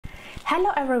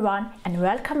Hello everyone and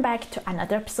welcome back to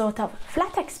another episode of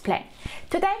Flutter Explain.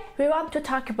 Today we want to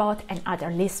talk about another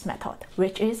list method,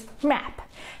 which is map.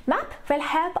 Map will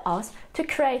help us to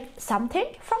create something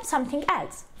from something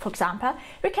else. For example,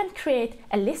 we can create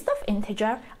a list of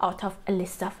integer out of a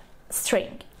list of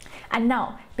string. And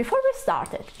now, before we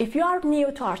start it, if you are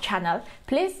new to our channel,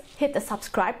 please hit the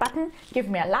subscribe button, give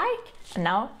me a like, and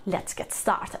now let's get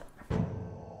started.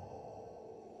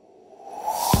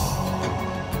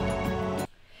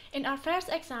 In our first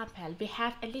example, we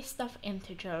have a list of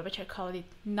integers, which I call it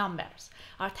numbers.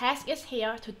 Our task is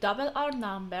here to double our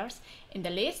numbers in the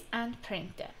list and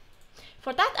print them.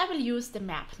 For that, I will use the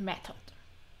map method.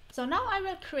 So now I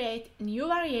will create a new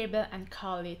variable and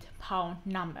call it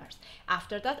 #numbers.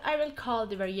 After that, I will call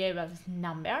the variables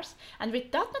numbers, and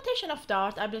with that notation of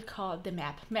Dart, I will call the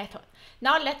map method.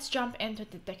 Now let's jump into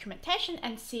the documentation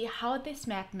and see how this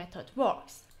map method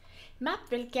works.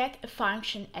 Map will get a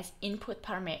function as input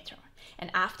parameter, and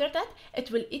after that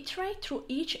it will iterate through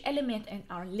each element in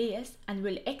our list and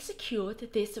will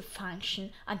execute this function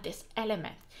on this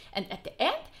element, and at the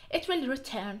end it will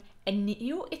return a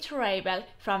new iterable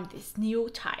from this new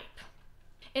type.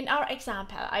 In our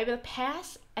example, I will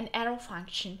pass an arrow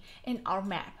function in our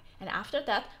map, and after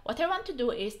that what I want to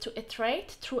do is to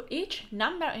iterate through each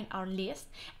number in our list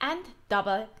and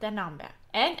double the number.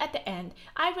 And at the end,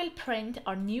 I will print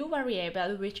our new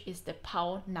variable, which is the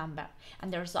 #number.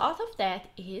 And the result of that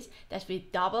is that we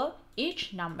double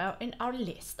each number in our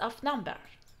list of numbers.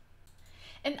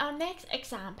 In our next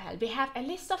example, we have a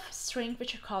list of strings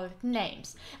which are called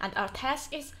names. And our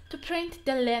task is to print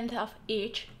the length of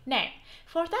each name.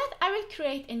 For that, I will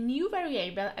create a new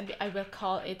variable and I will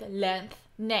call it length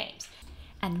names.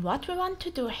 And what we want to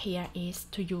do here is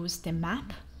to use the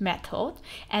map method,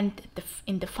 and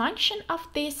in the function of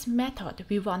this method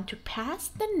we want to pass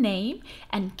the name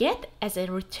and get as a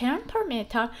return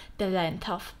parameter the length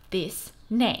of this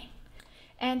name.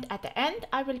 And at the end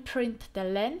I will print the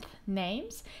length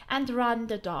names and run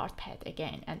the Dart pad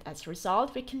again, and as a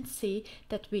result we can see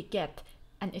that we get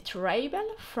an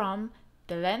iterable from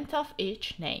the length of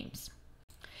each names.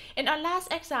 In our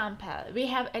last example, we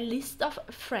have a list of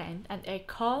friends and I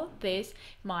call this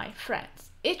my friends.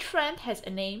 Each friend has a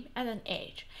name and an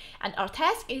age, and our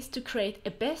task is to create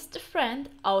a best friend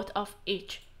out of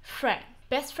each friend.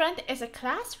 Best friend is a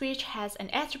class which has an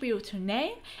attribute to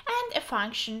name and a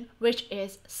function which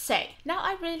is say. Now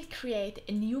I will create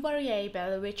a new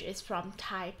variable which is from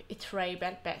type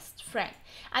iterable best friend,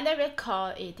 and I will call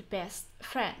it best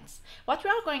friends. What we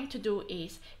are going to do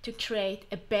is to create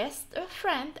a best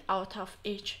friend out of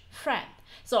each friend.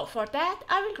 So for that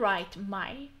I will write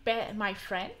my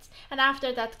friends, and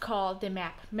after that call the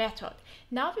map method.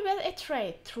 Now we will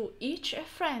iterate through each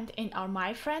friend in our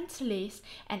my friends list,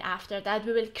 and after that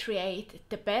we will create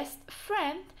the best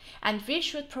friend, and we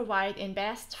should provide in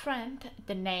best friend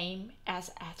the name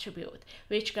as attribute,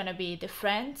 which gonna be the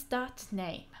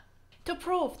friends.name. To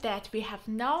prove that we have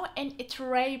now an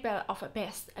iterable of a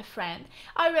best friend,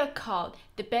 I will call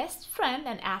the best friend,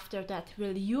 and after that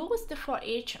we'll use the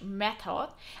forEach method,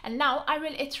 and now I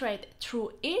will iterate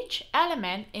through each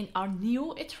element in our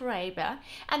new iterable,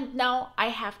 and now I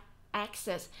have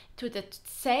access to the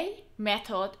say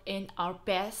method in our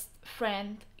best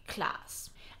friend class,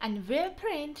 and we'll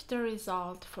print the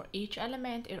result for each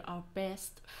element in our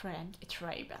best friend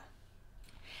iterable.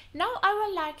 Now I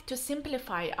would like to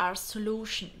simplify our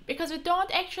solution, because we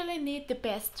don't actually need the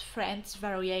best friends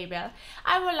variable.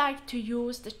 I would like to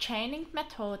use the chaining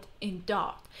method in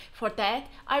Dart. For that,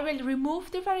 I will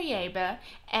remove the variable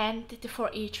and the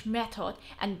forEach method,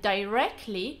 and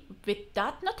directly with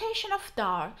that notation of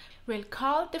Dart, we'll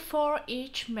call the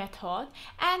forEach method,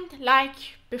 and like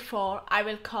before, I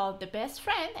will call the best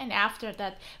friend, and after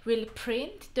that we'll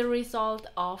print the result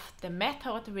of the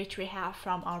method which we have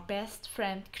from our best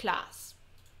friend class.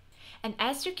 And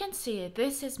as you can see,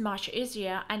 this is much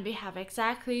easier and we have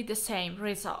exactly the same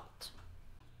result.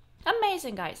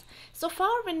 Amazing, guys! So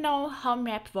far we know how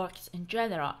map works in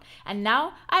general, and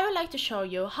now I would like to show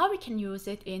you how we can use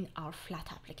it in our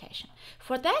Flutter application.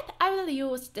 For that, I will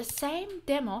use the same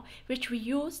demo which we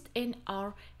used in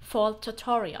our fall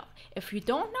tutorial. If you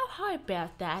don't know how I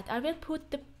built that, I will put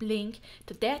the link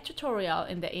to that tutorial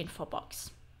in the info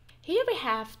box. Here we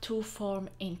have two form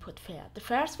input fields. The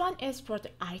first one is for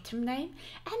the item name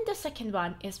and the second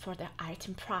one is for the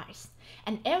item price.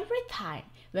 And every time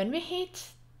when we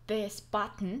hit this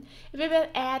button, we will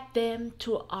add them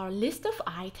to our list of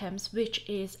items, which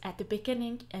is at the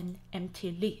beginning an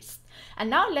empty list. And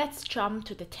now let's jump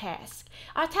to the task.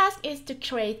 Our task is to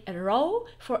create a row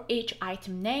for each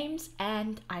item names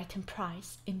and item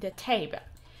price in the table.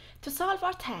 To solve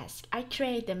our task, I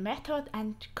create a method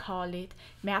and call it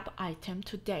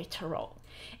mapItem2DataRow.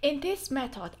 In this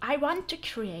method, I want to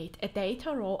create a data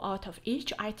row out of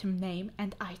each item name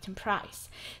and item price.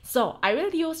 So I will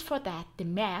use for that the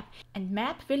map, and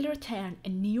map will return a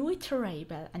new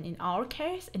iterable, and in our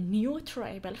case, a new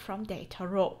iterable from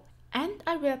DataRow. And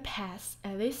I will pass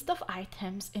a list of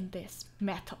items in this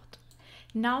method.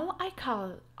 Now I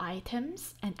call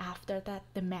items and after that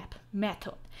the map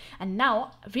method. And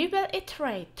now we will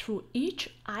iterate through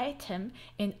each item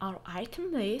in our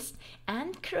item list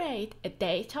and create a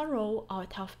data row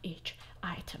out of each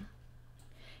item.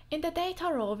 In the data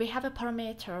row we have a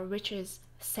parameter which is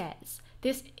cells.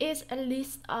 This is a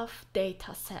list of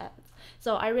data cells.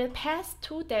 So I will pass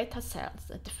two data cells.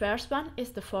 The first one is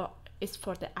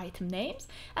for the item names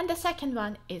and the second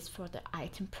one is for the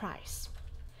item price.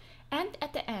 And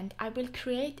at the end, I will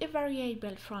create a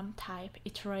variable from type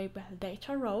iterable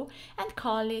data row and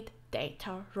call it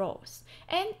DataRows.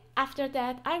 And after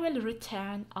that, I will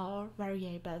return our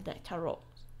variable data rows.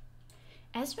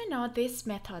 As we know, this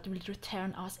method will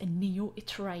return us a new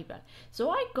iterable. So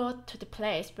I go to the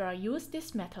place where I use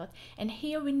this method, and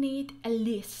here we need a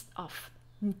list of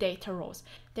data rows.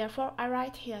 Therefore, I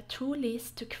write here two lists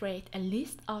to create a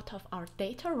list out of our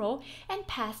data row and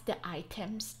pass the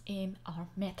items in our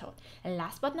method. And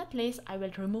last but not least, I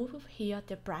will remove here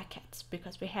the brackets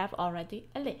because we have already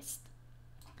a list.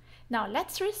 Now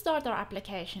let's restart our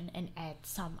application and add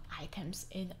some items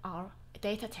in our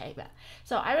data table.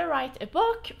 So I will write a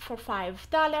book for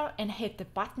 $5 and hit the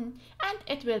button, and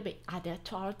it will be added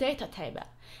to our data table.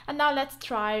 And now let's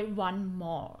try one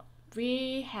more.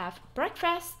 We have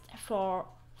breakfast for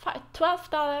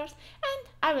 $12 and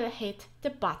I will hit the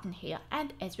button here,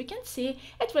 and as we can see,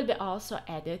 it will be also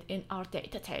added in our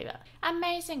data table.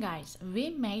 Amazing guys,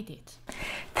 we made it.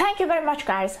 Thank you very much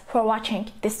guys for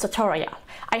watching this tutorial.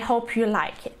 I hope you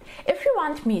like it. If you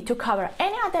want me to cover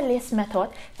any other list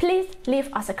method, please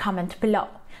leave us a comment below.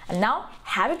 And now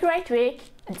have a great week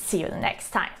and see you the next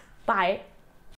time. Bye.